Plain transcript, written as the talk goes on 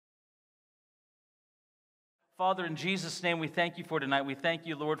Father, in Jesus' name, we thank you for tonight. We thank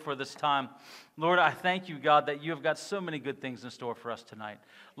you, Lord, for this time. Lord, I thank you, God, that you have got so many good things in store for us tonight.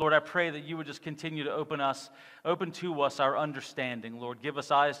 Lord, I pray that you would just continue to open to us our understanding. Lord, give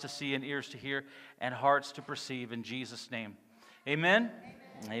us eyes to see and ears to hear and hearts to perceive in Jesus' name. Amen?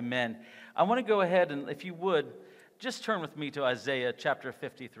 Amen. Amen. I want to go ahead and, if you would, just turn with me to Isaiah chapter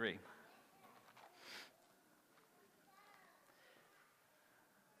 53.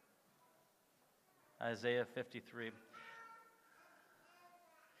 Isaiah 53.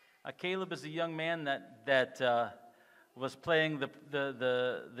 Caleb is the young man that was playing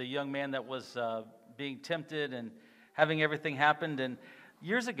the young man that was being tempted and having everything happen. And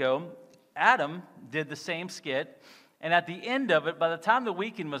years ago, Adam did the same skit. And at the end of it, by the time the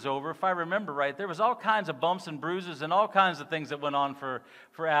weekend was over, if I remember right, there was all kinds of bumps and bruises and all kinds of things that went on for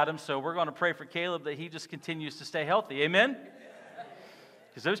Adam. So we're going to pray for Caleb that he just continues to stay healthy. Amen?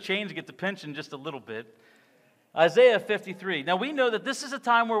 Because those chains get to pinching just a little bit. Isaiah 53. Now we know that this is a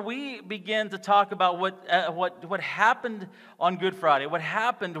time where we begin to talk about what happened on Good Friday, what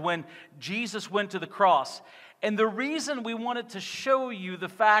happened when Jesus went to the cross. And the reason we wanted to show you the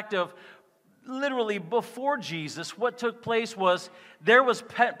fact of literally before Jesus, what took place was there was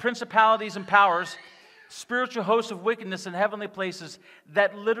principalities and powers, spiritual hosts of wickedness in heavenly places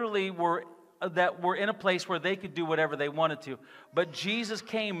that literally were in a place where they could do whatever they wanted to. But Jesus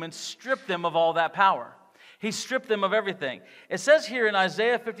came and stripped them of all that power. He stripped them of everything. It says here in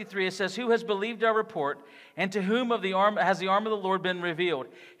Isaiah 53, it says, "Who has believed our report, and to whom has the arm of the Lord been revealed?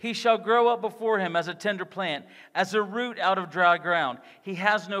 He shall grow up before him as a tender plant, as a root out of dry ground. He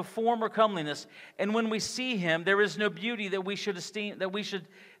has no form or comeliness, and when we see him, there is no beauty that we should esteem, that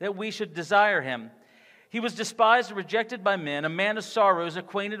we should desire him. He was despised and rejected by men, a man of sorrows,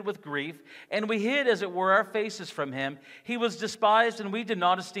 acquainted with grief, and we hid, as it were, our faces from him. He was despised, and we did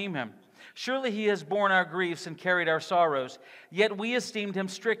not esteem him. Surely he has borne our griefs and carried our sorrows. Yet we esteemed him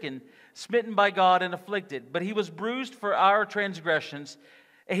stricken, smitten by God, and afflicted. But he was bruised for our transgressions.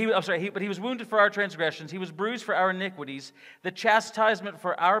 But he was wounded for our transgressions. He was bruised for our iniquities. The chastisement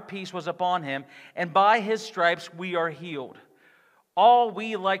for our peace was upon him, and by his stripes we are healed. All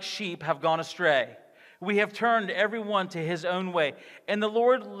we like sheep have gone astray. We have turned every one to his own way, and the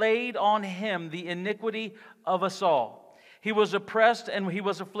Lord laid on him the iniquity of us all. He was oppressed and he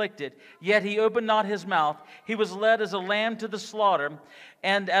was afflicted, yet he opened not his mouth. He was led as a lamb to the slaughter,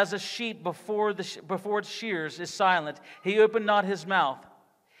 and as a sheep before its shears is silent, he opened not his mouth.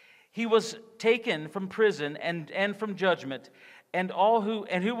 He was taken from prison and from judgment, and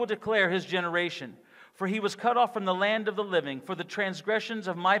who will declare his generation? For he was cut off from the land of the living. For the transgressions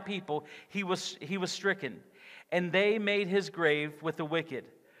of my people he was stricken, and they made his grave with the wicked,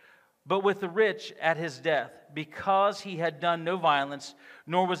 but with the rich at his death, because he had done no violence,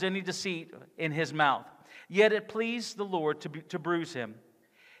 nor was any deceit in his mouth. Yet it pleased the Lord to bruise him.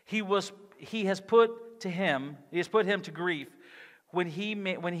 He has put him to grief when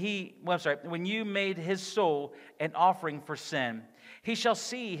you made his soul an offering for sin. He shall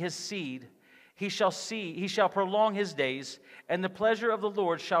see his seed. He shall prolong his days, and the pleasure of the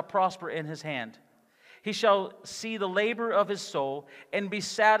Lord shall prosper in his hand. He shall see the labor of his soul and be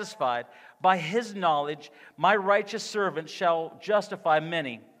satisfied. By his knowledge, my righteous servant shall justify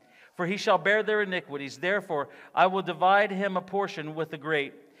many, for he shall bear their iniquities. Therefore, I will divide him a portion with the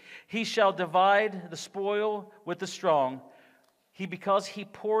great. He shall divide the spoil with the strong, because he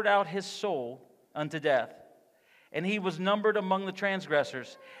poured out his soul unto death. And he was numbered among the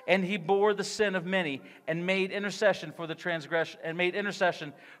transgressors, and he bore the sin of many, and made intercession for the transgressors.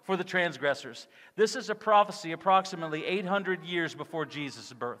 This is a prophecy approximately 800 years before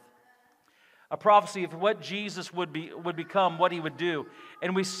Jesus' birth. A prophecy of what Jesus would become, what he would do.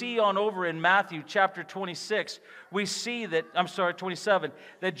 And we see on over in Matthew chapter 26, 27,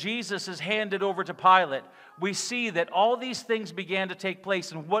 that Jesus is handed over to Pilate. We see that all these things began to take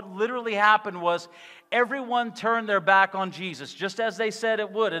place, and what literally happened was everyone turned their back on Jesus, just as they said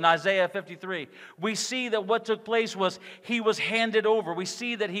it would in Isaiah 53. We see that what took place was he was handed over. We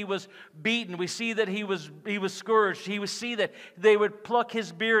see that he was beaten. We see that he was scourged. We see that they would pluck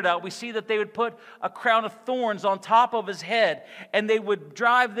his beard out. We see that they would put a crown of thorns on top of his head, and they would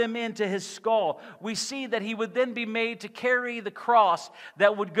drive them into his skull. We see that he would then be made to carry the cross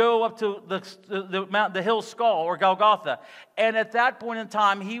that would go up to the hill skull, or Golgotha. And at that point in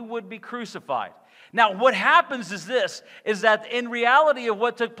time, he would be crucified. Now, what happens is that in reality of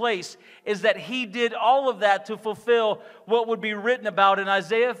what took place is that he did all of that to fulfill what would be written about in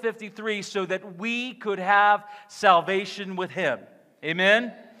Isaiah 53 so that we could have salvation with him.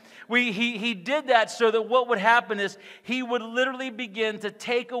 Amen? He did that so that what would happen is he would literally begin to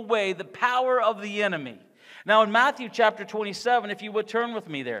take away the power of the enemy. Now in Matthew chapter 27, if you would turn with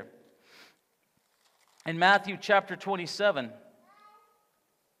me there. In Matthew chapter 27,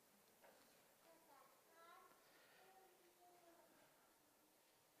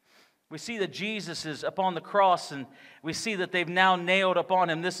 we see that Jesus is upon the cross, and we see that they've now nailed upon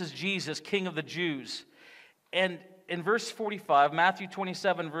him. This is Jesus, King of the Jews. And in verse 45, Matthew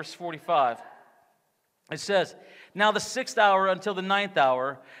 27, verse 45, it says, "Now the 6th hour until the 9th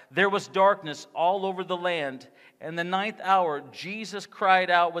hour, there was darkness all over the land. And the 9th hour, Jesus cried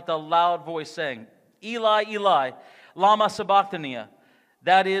out with a loud voice, saying, Eli, Eli, lama sabachthani?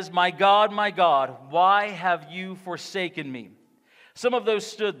 That is, my God, why have you forsaken me?" Some of those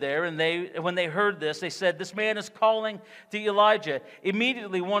stood there, and when they heard this, they said, "This man is calling to Elijah."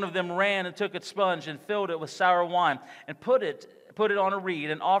 Immediately one of them ran and took a sponge and filled it with sour wine and put it on a reed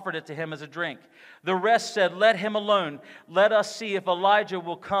and offered it to him as a drink. The rest said, "Let him alone. Let us see if Elijah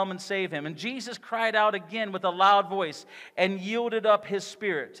will come and save him." And Jesus cried out again with a loud voice and yielded up his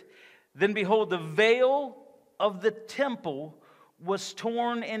spirit. Then behold, the veil of the temple was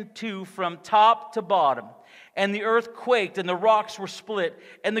torn in two from top to bottom. And the earth quaked, and the rocks were split,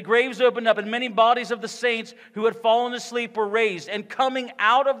 and the graves opened up, and many bodies of the saints who had fallen asleep were raised. And coming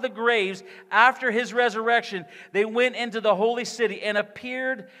out of the graves after his resurrection, they went into the holy city and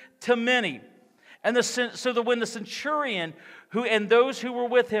appeared to many. And when the centurion and those who were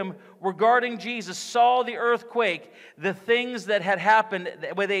with him were guarding Jesus saw the earthquake, the things that had happened,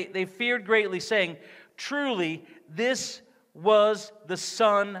 they feared greatly, saying, "Truly, this was the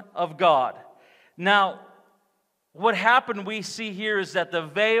Son of God." Now, what happened we see here is that the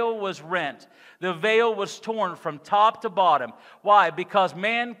veil was rent. The veil was torn from top to bottom. Why? Because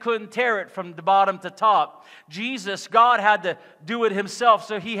man couldn't tear it from the bottom to top. God had to do it himself,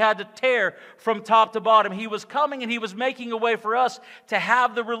 so he had to tear from top to bottom. He was coming and he was making a way for us to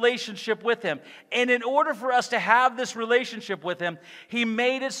have the relationship with him. And in order for us to have this relationship with him, he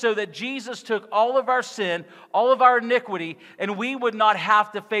made it so that Jesus took all of our sin, all of our iniquity, and we would not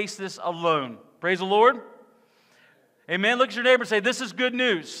have to face this alone. Praise the Lord. Amen. Look at your neighbor and say, "This is good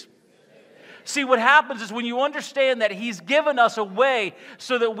news." See, what happens is when you understand that he's given us a way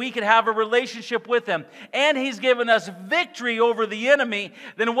so that we can have a relationship with him, and he's given us victory over the enemy,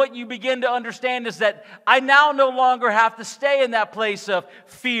 then what you begin to understand is that I now no longer have to stay in that place of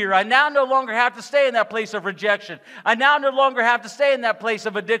fear. I now no longer have to stay in that place of rejection. I now no longer have to stay in that place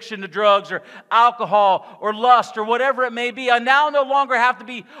of addiction to drugs or alcohol or lust or whatever it may be. I now no longer have to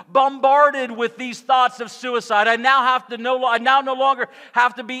be bombarded with these thoughts of suicide. I now no longer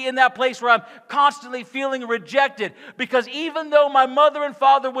have to be in that place where I'm constantly feeling rejected, because even though my mother and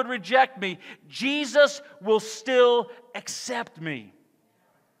father would reject me, Jesus will still accept me.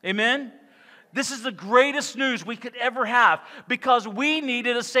 Amen? This is the greatest news we could ever have, because we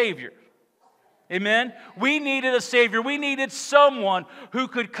needed a Savior. Amen? We needed a Savior. We needed someone who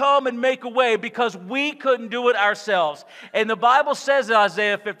could come and make a way, because we couldn't do it ourselves. And the Bible says in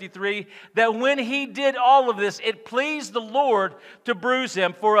Isaiah 53 that when he did all of this, it pleased the Lord to bruise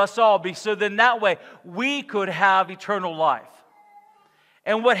him for us all. So then that way we could have eternal life.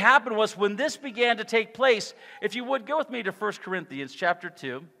 And what happened was, when this began to take place, if you would go with me to 1 Corinthians chapter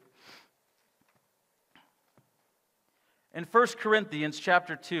 2. In 1 Corinthians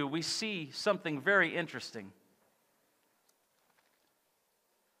chapter 2, we see something very interesting.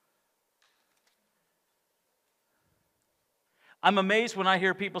 I'm amazed when I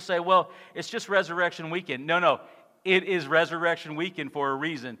hear people say, "Well, it's just Resurrection Weekend." No. It is Resurrection Weekend for a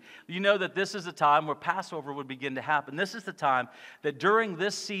reason. You know that this is a time where Passover would begin to happen. This is the time that during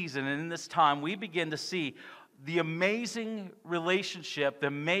this season and in this time, we begin to see the amazing relationship, the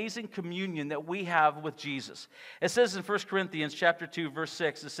amazing communion that we have with Jesus. It says in 1 Corinthians chapter 2, verse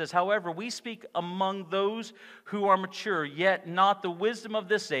 6, it says, "However, we speak among those who are mature, yet not the wisdom of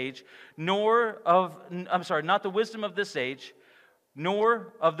this age, nor of the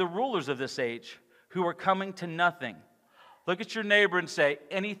rulers of this age, who are coming to nothing." Look at your neighbor and say,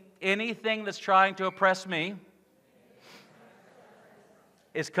 anything that's trying to oppress me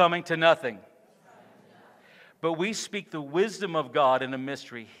is coming to nothing. But we speak the wisdom of God in a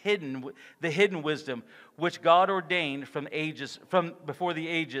mystery, the hidden wisdom, which God ordained from before the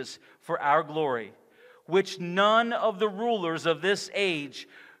ages for our glory, which none of the rulers of this age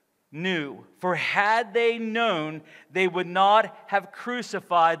knew. For had they known, they would not have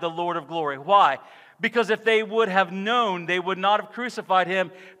crucified the Lord of glory. Why? Because if they would have known, they would not have crucified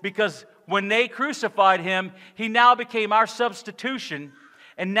him, because when they crucified him, he now became our substitution,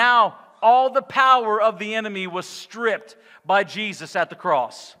 and now all the power of the enemy was stripped by Jesus at the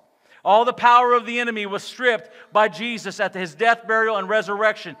cross. All the power of the enemy was stripped by Jesus at his death, burial, and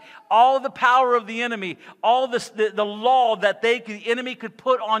resurrection. All the power of the enemy, all the law that the enemy could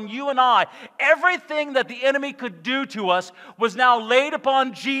put on you and I, everything that the enemy could do to us was now laid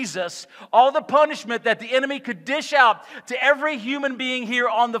upon Jesus. All the punishment that the enemy could dish out to every human being here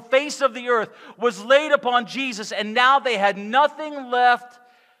on the face of the earth was laid upon Jesus, and now they had nothing left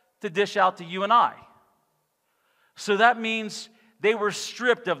to dish out to you and I. So that means they were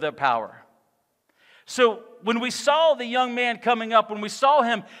stripped of their power. So when we saw the young man coming up, when we saw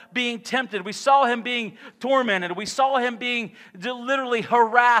him being tempted, we saw him being tormented, we saw him being literally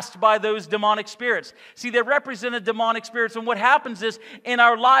harassed by those demonic spirits. See, they represented demonic spirits, and what happens is, in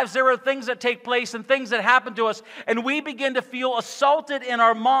our lives, there are things that take place and things that happen to us, and we begin to feel assaulted in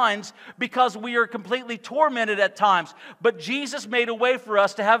our minds because we are completely tormented at times. But Jesus made a way for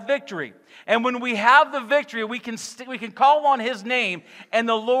us to have victory. And when we have the victory, we can call on His name, and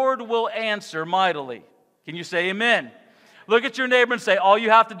the Lord will answer mightily. Can you say amen? Look at your neighbor and say, all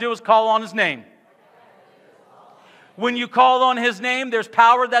you have to do is call on His name. When you call on His name, there's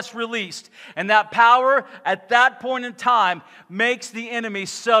power that's released. And that power, at that point in time, makes the enemy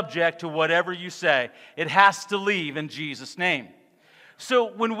subject to whatever you say. It has to leave in Jesus' name.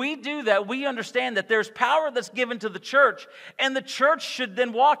 So when we do that, we understand that there's power that's given to the church, and the church should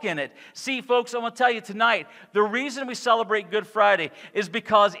then walk in it. See, folks, I want to tell you tonight, the reason we celebrate Good Friday is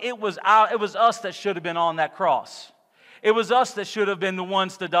because it was us that should have been on that cross. It was us that should have been the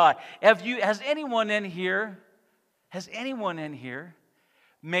ones to die. Has anyone in here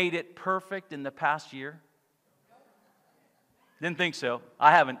made it perfect in the past year? Didn't think so. I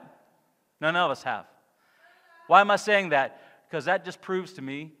haven't. None of us have. Why am I saying that? Because that just proves to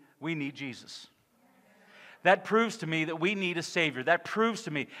me we need Jesus. That proves to me that we need a Savior. That proves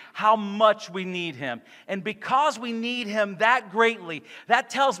to me how much we need Him. And because we need Him that greatly, that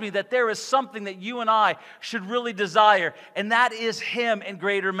tells me that there is something that you and I should really desire, and that is Him in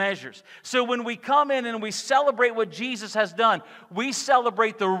greater measures. So when we come in and we celebrate what Jesus has done, we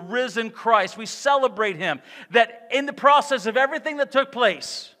celebrate the risen Christ. We celebrate Him. That in the process of everything that took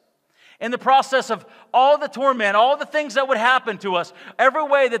place, in the process of all the torment, all the things that would happen to us, every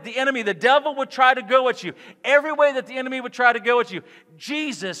way that the enemy, the devil would try to go at you, every way that the enemy would try to go at you,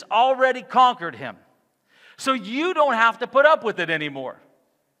 Jesus already conquered him. So you don't have to put up with it anymore.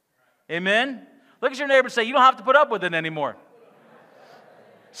 Amen? Look at your neighbor and say, you don't have to put up with it anymore.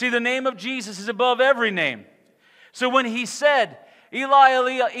 See, the name of Jesus is above every name. So when He said, Eli,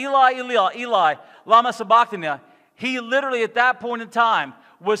 Eli, Eli, Eli, Eli, lama sabachthani, He literally at that point in time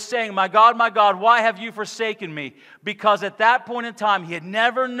was saying, my God, why have you forsaken me? Because at that point in time, he had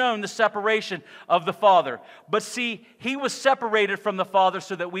never known the separation of the Father. But see, he was separated from the Father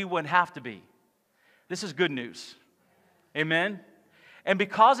so that we wouldn't have to be. This is good news. Amen? And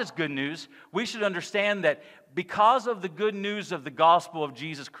because it's good news, we should understand that because of the good news of the gospel of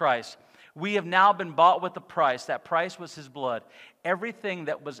Jesus Christ, we have now been bought with a price. That price was His blood. Everything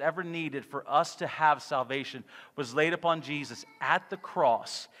that was ever needed for us to have salvation was laid upon Jesus at the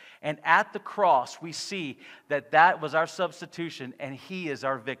cross. And at the cross, we see that that was our substitution, and He is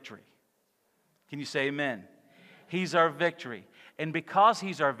our victory. Can you say amen? He's our victory. And because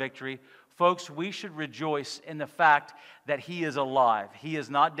He's our victory, folks, we should rejoice in the fact that He is alive. He is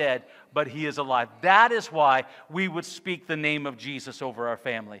not dead, but He is alive. That is why we would speak the name of Jesus over our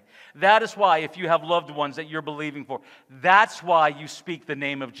family. That is why, if you have loved ones that you're believing for, that's why you speak the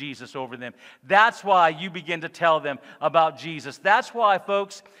name of Jesus over them. That's why you begin to tell them about Jesus. That's why,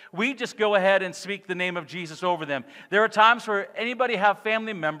 folks, we just go ahead and speak the name of Jesus over them. There are times where anybody have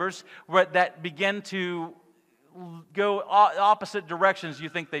family members that begin to go opposite directions you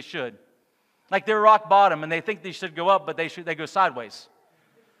think they should. Like they're rock bottom and they think they should go up, but they go sideways.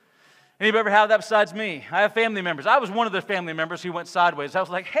 Anybody ever have that besides me? I have family members. I was one of the family members who went sideways. I was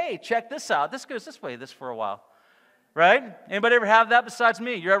like, hey, check this out. This goes this way, this for a while. Right? Anybody ever have that besides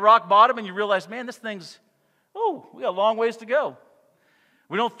me? You're at rock bottom and you realize, man, this thing's, we got a long ways to go.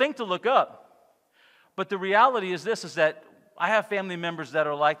 We don't think to look up. But the reality is this, is that I have family members that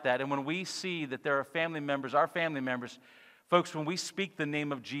are like that. And when we see that there are family members, our family members, folks, when we speak the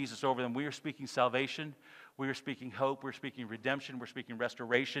name of Jesus over them, we are speaking salvation, we are speaking hope, we're speaking redemption, we're speaking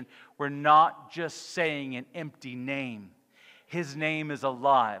restoration. We're not just saying an empty name. His name is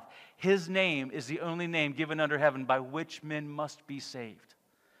alive. His name is the only name given under heaven by which men must be saved.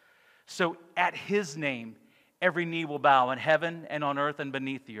 So at His name, every knee will bow in heaven and on earth and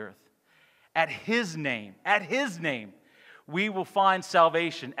beneath the earth. At His name, we will find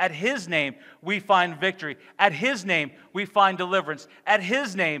salvation. At His name, we find victory. At His name, we find deliverance. At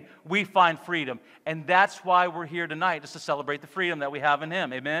His name, we find freedom. And that's why we're here tonight, just to celebrate the freedom that we have in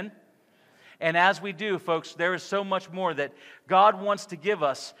Him. Amen? And as we do, folks, there is so much more that God wants to give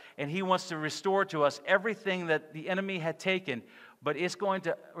us, and He wants to restore to us everything that the enemy had taken. But it's going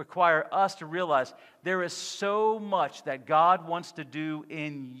to require us to realize there is so much that God wants to do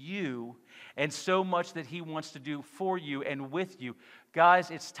in you, and so much that He wants to do for you and with you.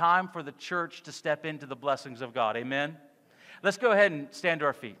 Guys, it's time for the church to step into the blessings of God. Amen? Let's go ahead and stand to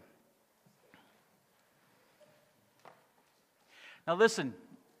our feet. Now listen,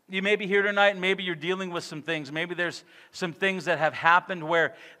 you may be here tonight and maybe you're dealing with some things. Maybe there's some things that have happened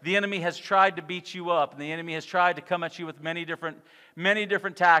where the enemy has tried to beat you up, and the enemy has tried to come at you with many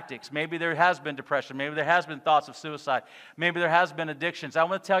different tactics. Maybe there has been depression. Maybe there has been thoughts of suicide. Maybe there has been addictions. I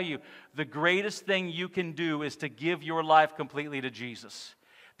want to tell you, the greatest thing you can do is to give your life completely to Jesus.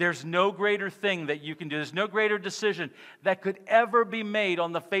 There's no greater thing that you can do. There's no greater decision that could ever be made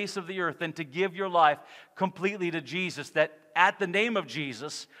on the face of the earth than to give your life completely to Jesus, that at the name of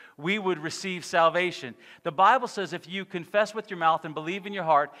Jesus, we would receive salvation. The Bible says if you confess with your mouth and believe in your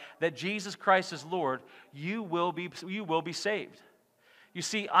heart that Jesus Christ is Lord, you will be saved. You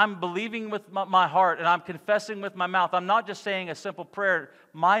see, I'm believing with my heart and I'm confessing with my mouth. I'm not just saying a simple prayer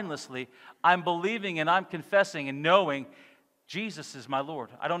mindlessly. I'm believing and I'm confessing and knowing Jesus is my Lord.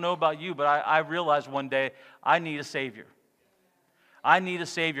 I don't know about you, but I realized one day I need a Savior. I need a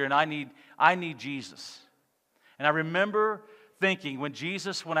Savior, and I need Jesus. And I remember thinking when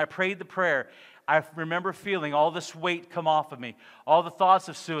I prayed the prayer, I remember feeling all this weight come off of me, all the thoughts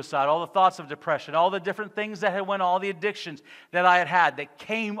of suicide, all the thoughts of depression, all the different things that had went, all the addictions that I had that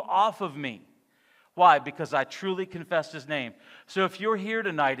came off of me. Why? Because I truly confessed His name. So if you're here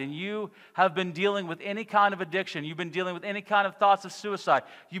tonight and you have been dealing with any kind of addiction, you've been dealing with any kind of thoughts of suicide,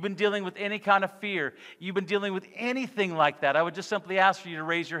 you've been dealing with any kind of fear, you've been dealing with anything like that, I would just simply ask for you to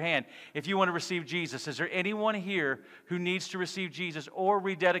raise your hand if you want to receive Jesus. Is there anyone here who needs to receive Jesus or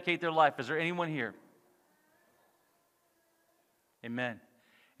rededicate their life? Is there anyone here? Amen.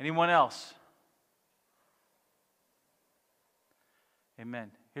 Anyone else? Amen.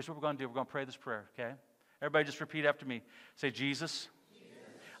 Here's what we're going to do. We're going to pray this prayer, okay? Everybody just repeat after me. Say, Jesus,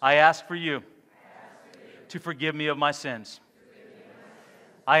 I ask for you to forgive me of my sins.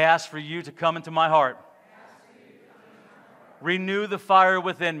 I ask for you to come into my heart. Renew the fire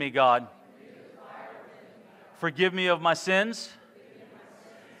within me, God. Forgive me of my sins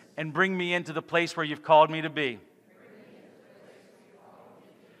and bring me into the place where you've called me to be.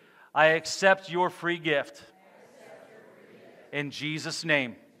 I accept your free gift. In Jesus'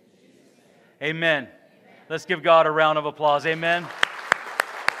 name. Amen. Let's give God a round of applause. Amen.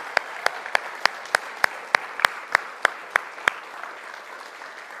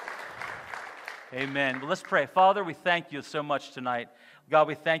 Amen. Well, let's pray. Father, we thank you so much tonight. God,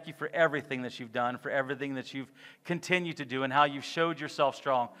 we thank you for everything that you've done, for everything that you've continued to do, and how you've showed yourself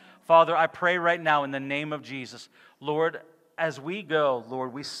strong. Father, I pray right now in the name of Jesus, Lord, as we go,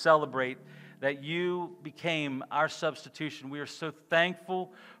 Lord, we celebrate that you became our substitution. We are so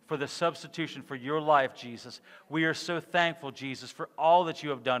thankful for the substitution for your life, Jesus. We are so thankful, Jesus, for all that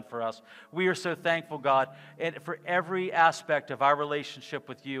you have done for us. We are so thankful, God, and for every aspect of our relationship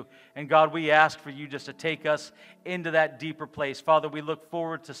with you. And God, we ask for you just to take us into that deeper place. Father, we look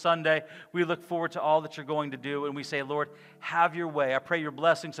forward to Sunday. We look forward to all that you're going to do. And we say, Lord, have your way. I pray your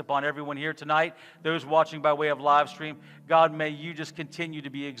blessings upon everyone here tonight, those watching by way of live stream. God, may you just continue to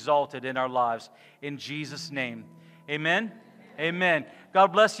be exalted in our lives. In Jesus' name, amen. Amen. God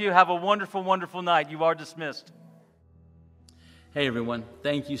bless you. Have a wonderful, wonderful night. You are dismissed. Hey everyone,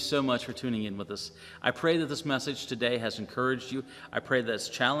 thank you so much for tuning in with us. I pray that this message today has encouraged you. I pray that it's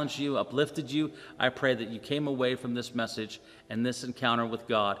challenged you, uplifted you. I pray that you came away from this message and this encounter with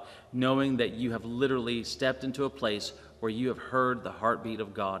God knowing that you have literally stepped into a place where you have heard the heartbeat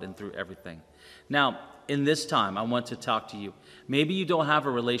of God and through everything. Now, in this time, I want to talk to you. Maybe you don't have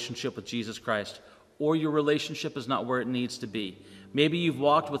a relationship with Jesus Christ, or your relationship is not where it needs to be. Maybe you've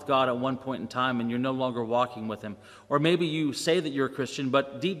walked with God at one point in time and you're no longer walking with Him. Or maybe you say that you're a Christian,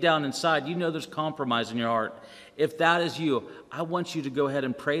 but deep down inside, you know there's compromise in your heart. If that is you, I want you to go ahead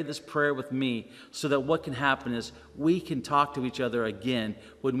and pray this prayer with me so that what can happen is we can talk to each other again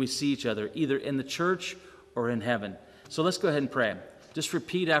when we see each other, either in the church or in heaven. So let's go ahead and pray. Just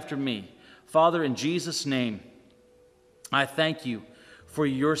repeat after me. Father, in Jesus' name, I thank you for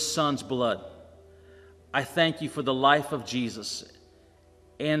your Son's blood. I thank you for the life of Jesus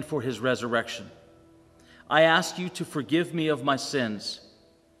and for his resurrection. I ask you to forgive me of my sins.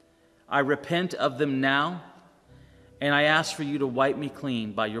 I repent of them now, and I ask for you to wipe me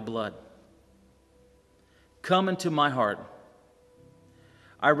clean by your blood. Come into my heart.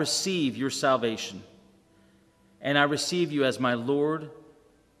 I receive your salvation, and I receive you as my Lord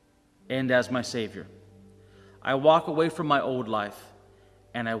and as my Savior. I walk away from my old life,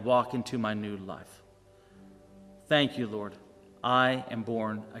 and I walk into my new life. Thank you, Lord. I am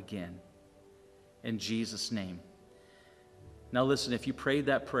born again. In Jesus' name. Now listen, if you prayed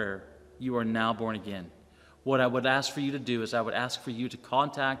that prayer, you are now born again. What I would ask for you to do is I would ask for you to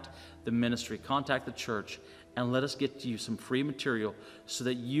contact the ministry, contact the church, and let us get you some free material so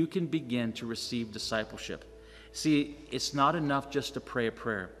that you can begin to receive discipleship. See, it's not enough just to pray a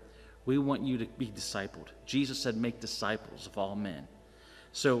prayer. We want you to be discipled. Jesus said, make disciples of all men.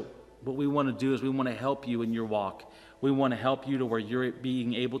 So what we want to do is we want to help you in your walk. We want to help you to where you're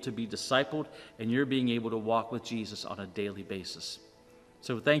being able to be discipled and you're being able to walk with Jesus on a daily basis.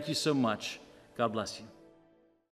 So thank you so much. God bless you.